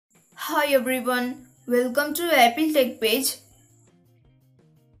Hi everyone, welcome to Apple Tech page.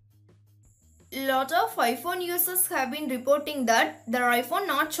 Lot of iPhone users have been reporting that their iPhone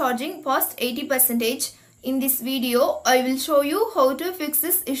not charging past 80%. In this video, I will show you how to fix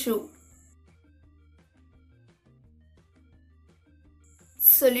this issue.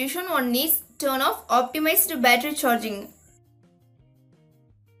 Solution 1 is turn off optimized battery charging.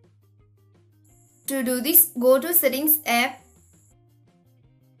 To do this, go to Settings app.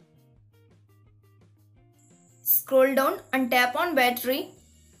 Scroll down and tap on battery.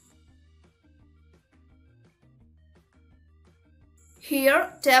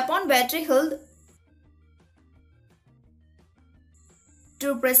 Here, tap on battery health.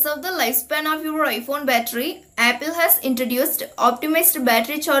 To preserve the lifespan of your iPhone battery, Apple has introduced optimized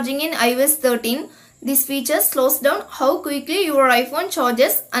battery charging in iOS 13. This feature slows down how quickly your iPhone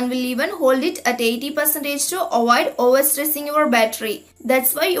charges and will even hold it at 80% to avoid overstressing your battery.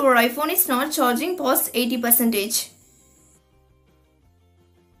 That's why your iPhone is not charging past 80%.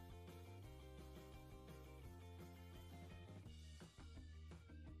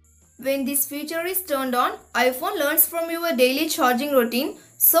 When this feature is turned on, iPhone learns from your daily charging routine,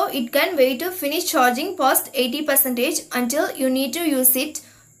 so it can wait to finish charging past 80% until you need to use it.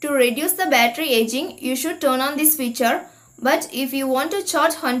 To reduce the battery aging, you should turn on this feature, but if you want to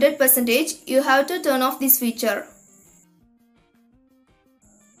charge 100%, you have to turn off this feature.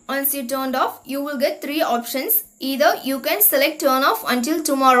 Once you turned off, you will get 3 options. Either you can select turn off until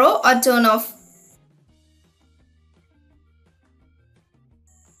tomorrow or turn off.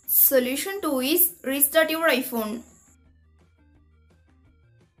 Solution 2 is restart your iPhone.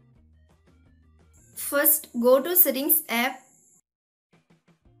 First, go to Settings app.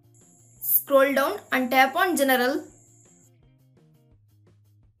 Scroll down and tap on General.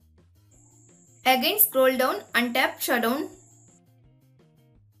 Again scroll down and tap Shutdown.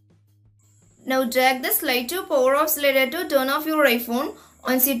 Now drag the slide to power off slider to turn off your iPhone.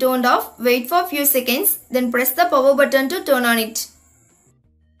 Once you turned off, wait for a few seconds, then press the power button to turn on it.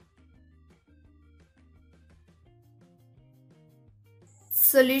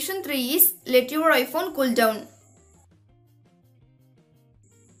 Solution 3 is let your iPhone cool down.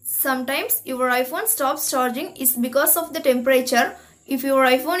 Sometimes your iPhone stops charging is because of the temperature. If your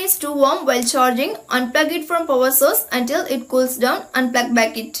iPhone is too warm while charging, unplug it from power source until it cools down and plug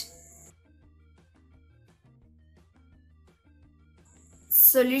back it.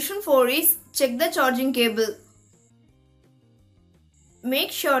 Solution 4 is check the charging cable.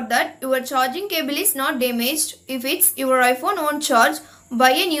 Make sure that your charging cable is not damaged. If it's your iPhone won't charge, buy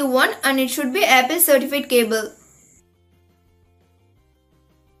a new one and it should be Apple certified cable.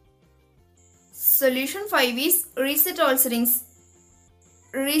 Solution 5 is reset all settings.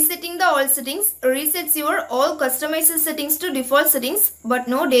 Resetting the all settings resets your all customized settings to default settings, but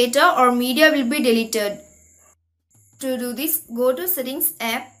no data or media will be deleted. To do this, go to Settings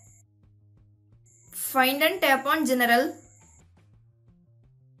app. Find and tap on General.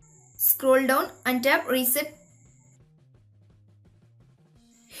 Scroll down and tap Reset.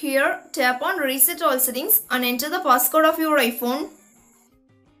 Here, tap on Reset all settings and enter the passcode of your iPhone.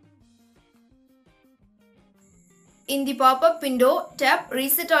 In the pop-up window, tap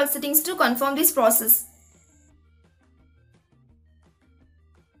Reset all settings to confirm this process.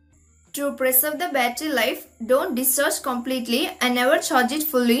 To preserve the battery life, don't discharge completely and never charge it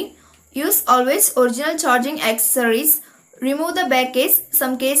fully. Use always original charging accessories. Remove the back case.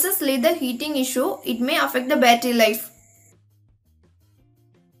 Some cases leave the heating issue. It may affect the battery life.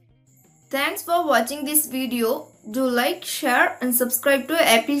 Thanks for watching this video. Do like, share and subscribe to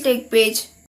Apple Tech page.